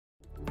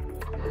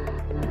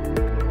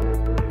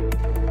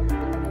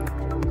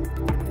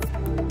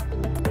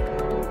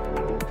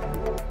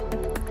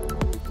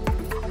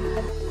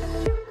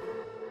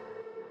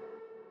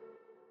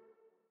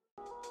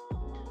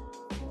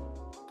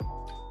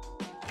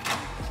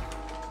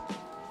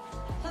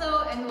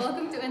and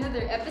welcome to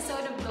another episode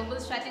of Global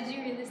Strategy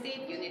Real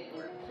Estate Unit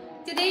Tour.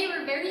 Today,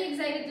 we're very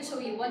excited to show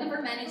you one of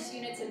our managed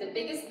units in the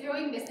biggest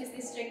growing business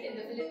district in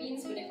the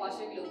Philippines,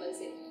 Bonifacio Global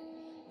City.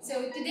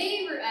 So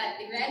today, we're at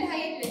the Grand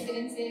Hyatt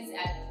Residences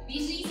at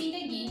BGC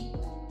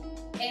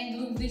Taguig, and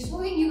we'll be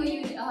showing you a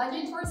unit,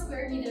 104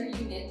 square meter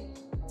unit,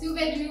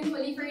 2-bedroom,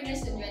 fully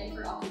furnished and ready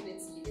for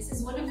occupancy. This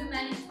is one of the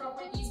managed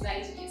properties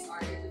by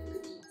GSR in the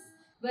Philippines.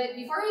 But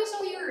before we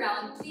show you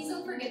around, please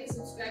don't forget to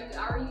subscribe to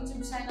our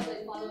YouTube channel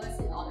and follow us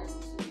in all our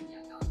social media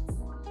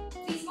accounts.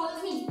 Please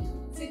follow me.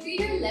 So to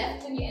your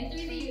left, when you enter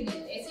the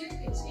unit, is your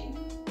kitchen.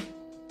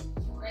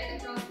 Right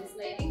across the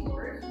sliding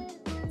door.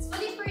 It's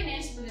fully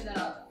furnished with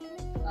a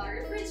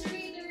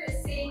refrigerator,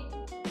 a sink,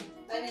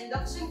 an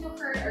induction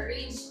cooker, a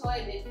range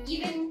hood. It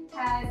even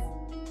has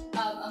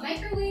a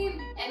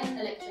microwave and an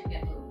electric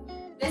kettle.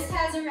 This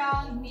has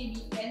around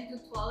maybe 10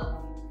 to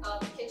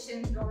 12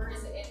 kitchen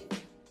drawers and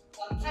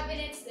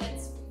cabinets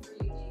that's free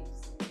for you to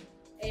use.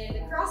 And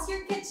across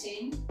your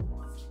kitchen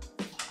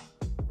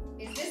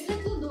is this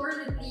little door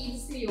that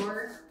leads to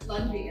your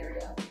laundry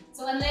area.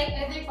 So unlike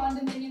other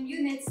condominium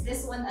units,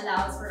 this one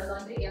allows for a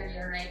laundry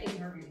area right in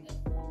your unit.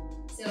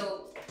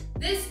 So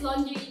this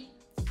laundry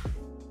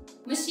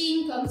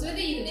machine comes with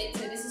the unit,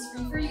 so this is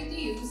free for you to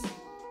use.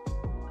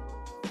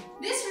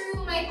 This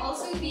room might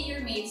also be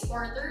your maid's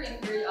quarter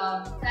if you're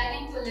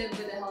planning to live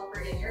with a helper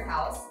in your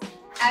house,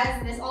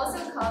 as this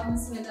also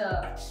comes with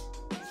a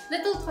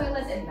little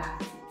toilet and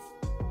bath.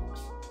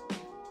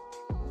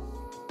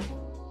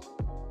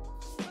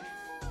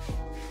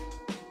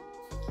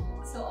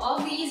 So all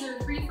these are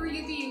free for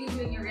you to use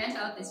when you rent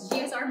out this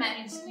GSR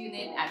managed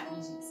unit at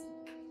BGC.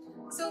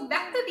 So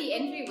back to the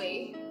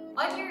entryway,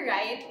 on your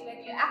right,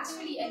 when you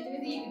actually enter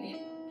the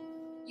unit,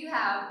 you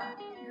have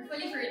your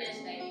fully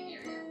furnished dining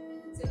area.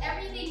 So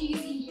everything you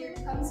see here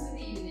comes with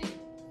the unit.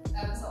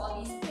 So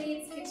all these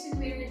plates,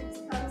 kitchenware,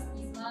 these cups,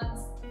 these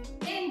mugs,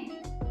 and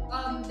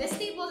this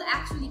table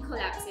actually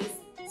collapses.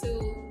 So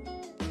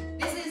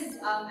this is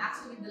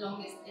actually the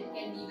longest it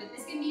can be, but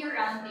this can be a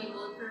round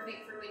table,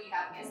 perfect for when you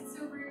have guests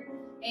over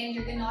and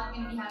you're not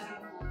going to be having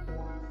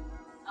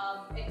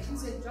food. It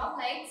comes with drop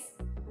lights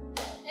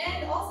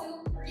and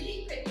also a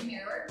really pretty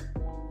mirror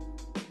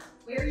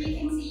where you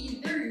can see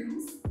the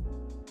rooms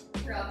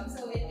from.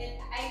 So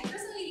I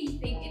personally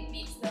think it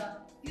makes the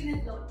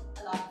unit look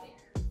a lot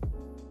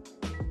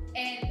bigger.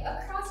 And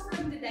across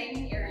from the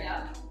dining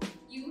area,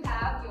 you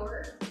have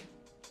your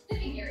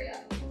living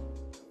area.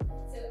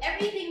 So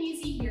everything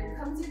you see here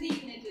comes with the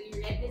unit when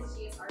you rent this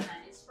GSR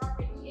managed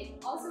property.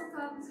 It also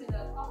comes with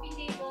a coffee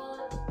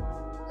table,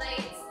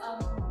 lights,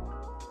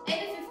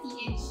 and a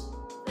 50-inch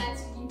flat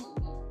screen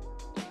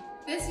TV.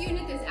 This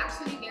unit is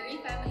actually very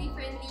family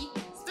friendly,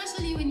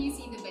 especially when you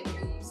see the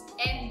bedrooms,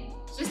 and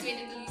just wait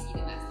until you see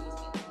the master's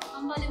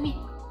bedroom. Follow me.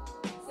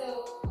 So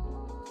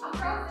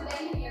across the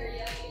dining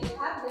area, you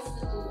have this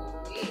little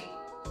walkway,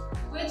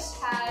 which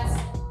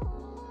has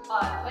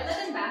toilet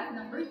and bath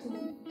number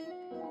 2.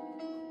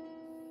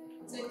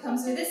 So it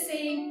comes with a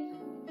sink,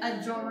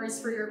 drawers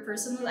for your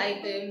personal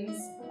items,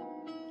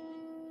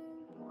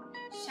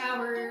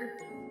 shower,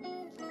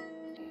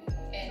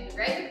 and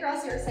right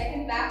across your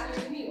second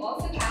bathroom, you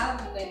also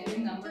have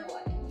bedroom number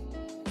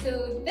 1.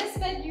 So this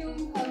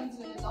bedroom comes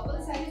with a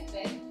double-sized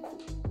bed,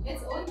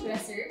 its own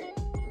dresser,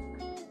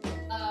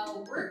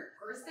 work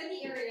or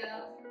study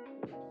area.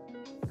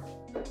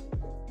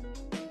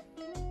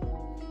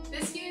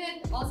 This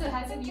unit also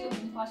has a view of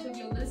Bonifacio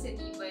Global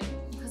City, but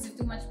because of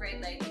too much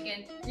bright light, you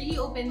can't really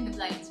open the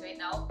blinds right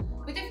now.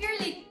 But if you're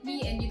like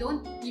me and you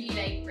don't really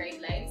like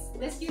bright lights,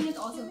 this unit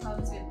also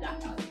comes with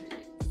blackout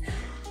curtains.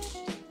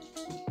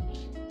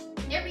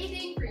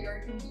 Everything for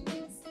your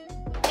convenience.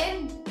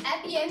 And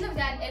at the end of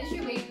that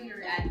entryway we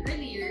were at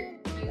earlier,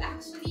 you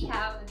actually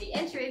have the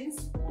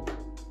entrance.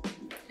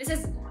 This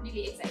is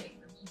really exciting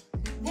for me.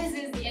 This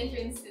is the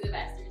entrance to the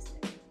master's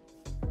bedroom.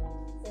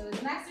 So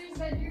the master's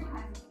bedroom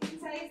has a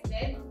king-size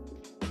bed,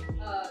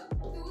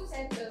 2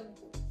 sets of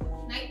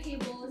night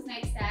tables,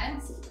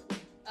 nightstands.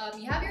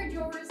 You have your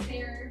drawers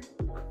there,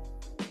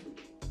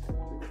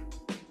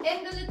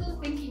 and the little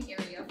thinking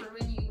area for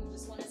when you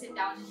just want to sit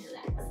down and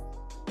relax.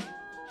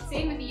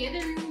 Same with the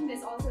other room.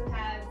 This also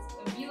has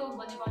a view of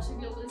Bonifacio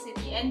Global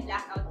City and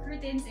blackout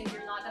curtains if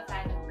you're not a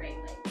fan of bright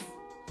lights.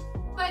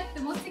 But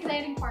the most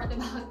exciting part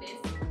about this,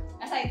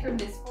 aside from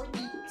this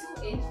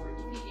 42-inch,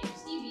 43-inch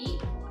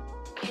TV,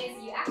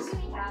 is you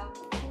actually have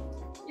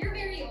your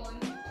very own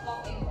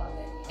walk-in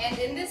closet. And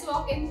in this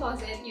walk-in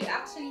closet, you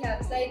actually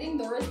have sliding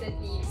doors that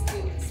leads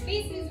to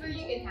spaces where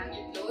you can hang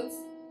your clothes.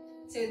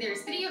 So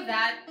there's 3 of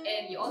that,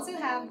 and you also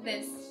have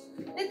this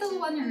little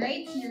one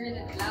right here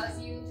that allows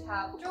you to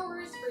have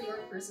drawers for your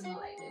personal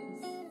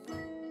items.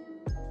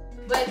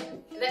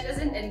 But that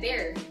doesn't end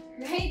there.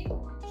 Right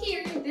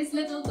here, this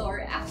little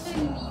door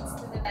actually leads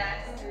to the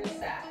master's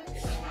bathroom.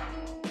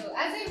 So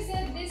as I've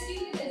said, this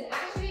unit is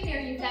actually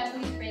very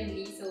family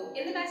friendly. So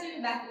in the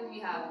master's bathroom,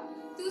 you have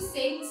 2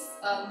 sinks,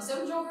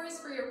 some drawers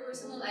for your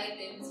personal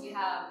items. You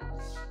have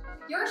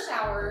your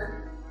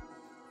shower,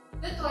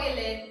 the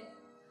toilet,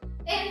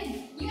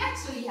 and you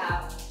actually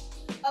have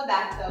a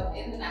bathtub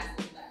in the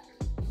master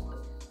bathroom.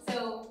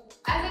 So,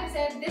 as I've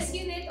said, this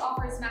unit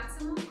offers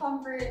maximum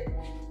comfort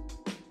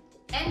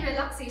and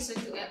relaxation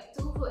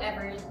to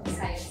whoever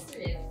decides to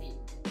rent it.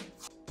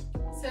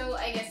 So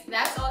I guess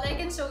that's all I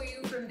can show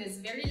you from this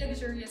very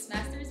luxurious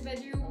master's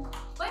bedroom.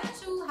 Why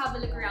don't you have a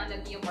look around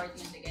at the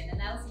apartment again,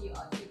 and I'll see you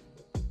all later.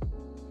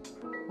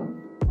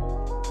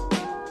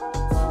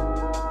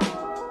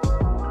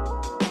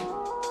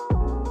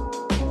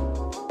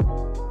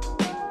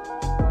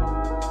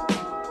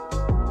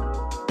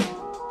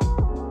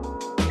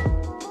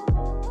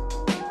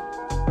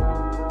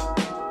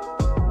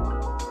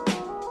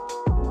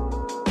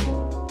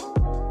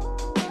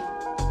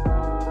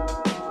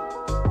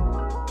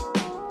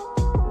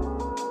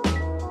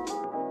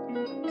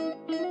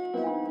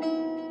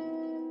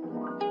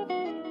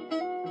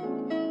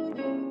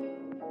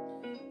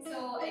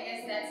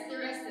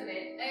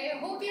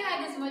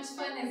 Much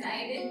fun as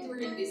I did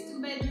touring this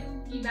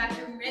 2-bedroom,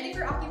 3-bathroom, ready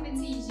for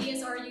occupancy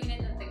GSR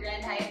unit at the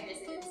Grand Hyatt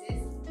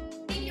Residences.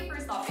 Thank you for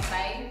stopping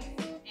by,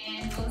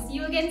 and we'll see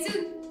you again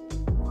soon!